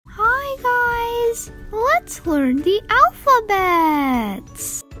Guys, let's learn the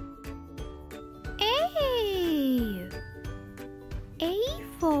alphabets. A. A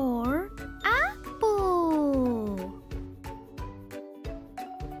for apple.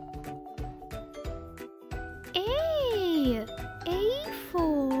 A. A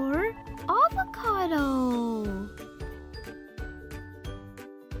for avocado.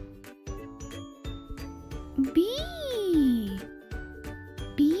 B.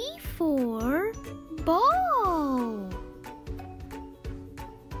 B for ball.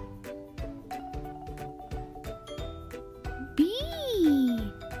 B.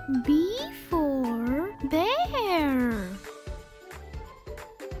 B for bear.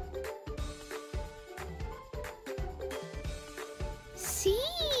 C.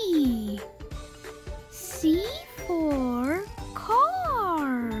 C for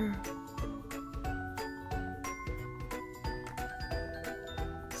car.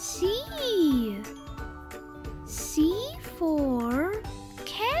 C. C for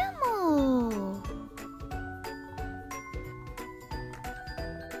camel.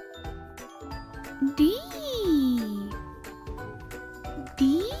 D.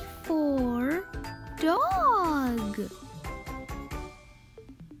 D for dog.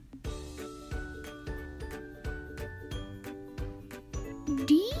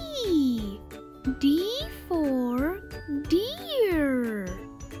 D. D for deer.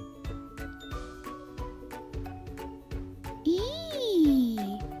 E.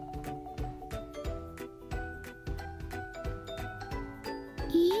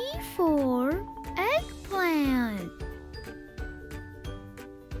 E for eggplant.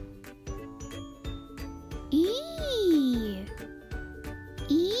 E.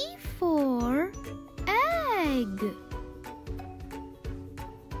 E for egg.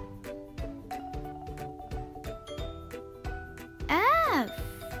 F.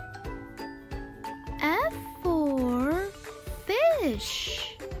 F for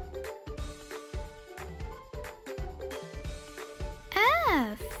fish.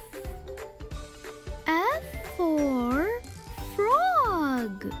 F. F for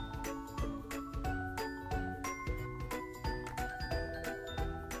frog.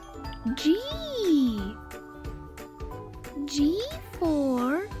 G. G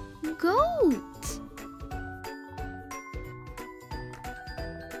for goat.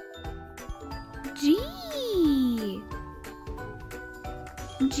 G.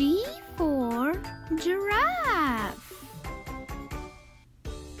 G for giraffe.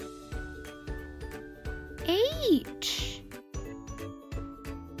 H.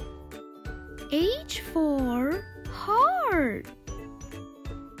 H for heart.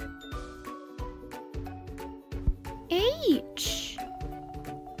 H.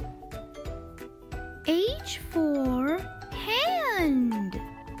 H for hand.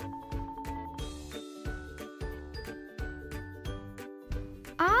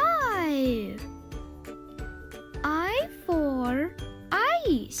 I. I for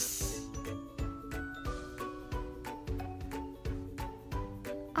ice.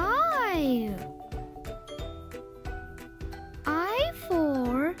 I. I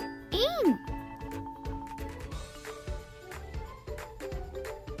for ink.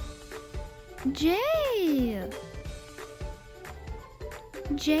 J.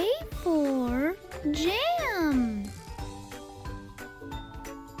 J for jam.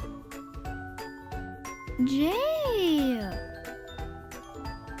 J.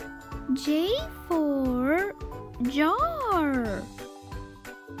 J for jar.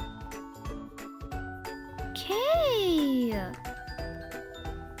 K.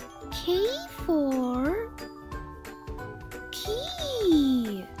 K for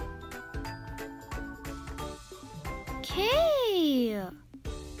key. K.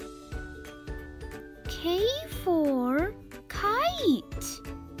 K for kite.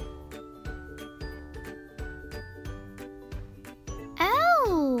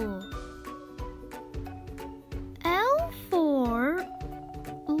 L. L for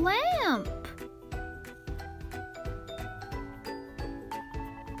lamp.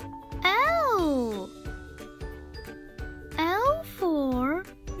 L. L for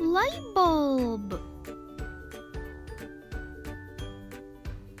light bulb.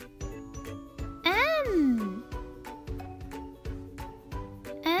 M.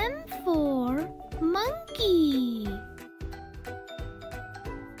 M for monkey.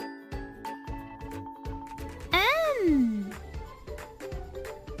 N.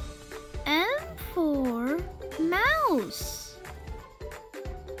 M for mouse.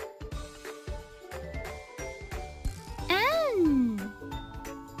 N.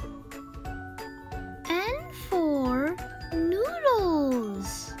 N for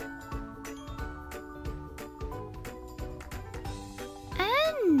noodles.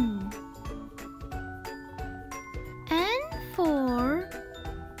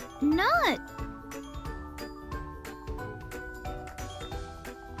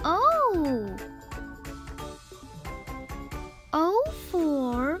 O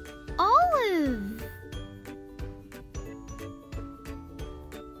for olive.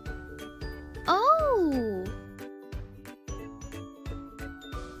 O.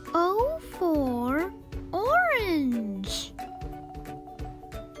 O for orange.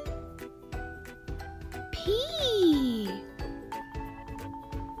 P.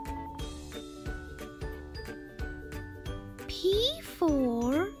 P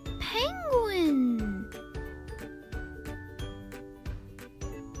for penguin.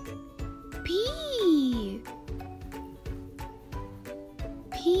 P.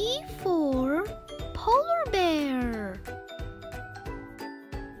 P for polar bear.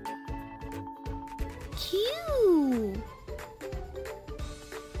 Q.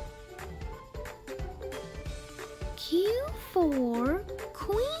 Q for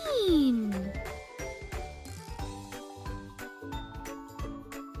queen.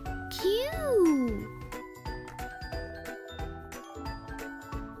 Q.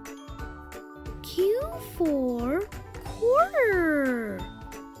 Q for quarter.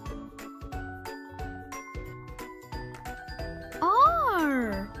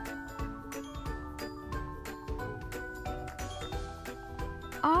 R.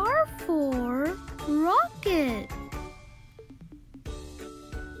 R for rocket.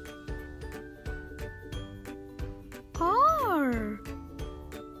 R.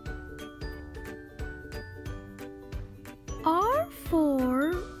 R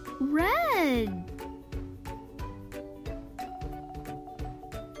for red.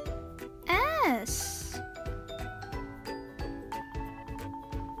 S.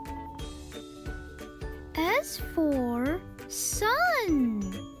 S for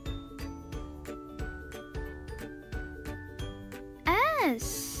sun.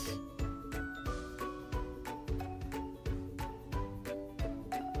 S.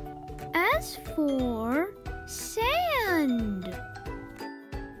 S for sand.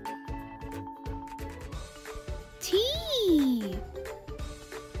 T.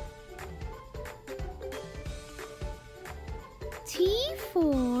 T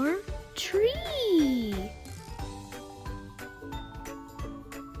for tree.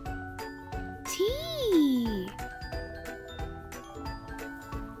 T.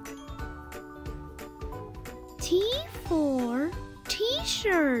 T for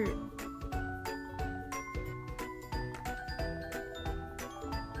t-shirt.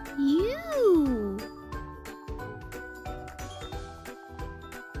 U.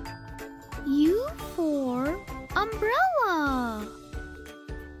 U for umbrella.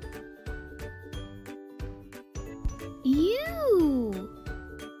 U.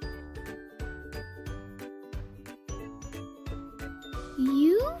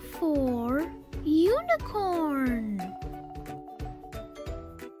 U for unicorn.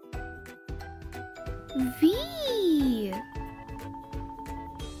 V.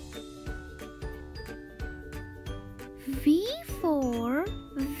 V for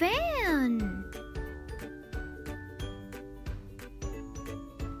van.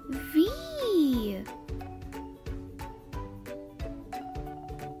 V.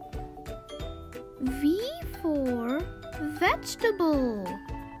 V for vegetable.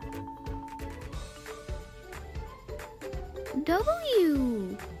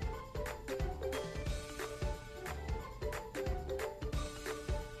 W.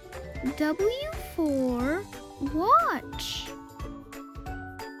 W for watch.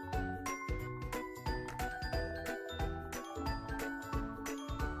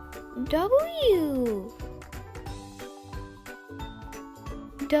 W.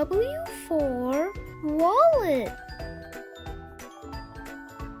 W for wallet.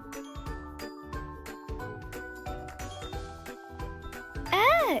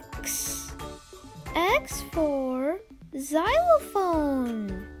 X. X for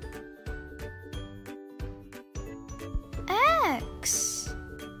xylophone. X.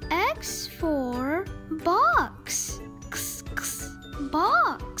 X for box.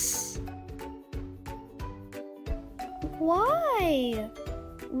 Box. Y.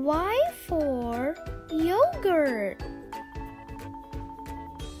 Y for yogurt.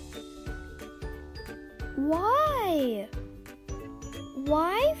 Y.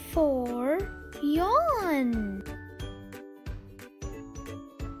 Y for yawn.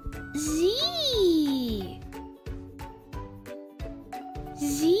 Z.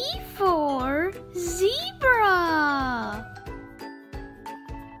 Z for zebra.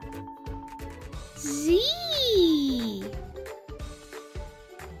 Z.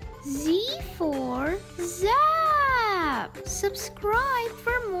 Z for zap. Subscribe for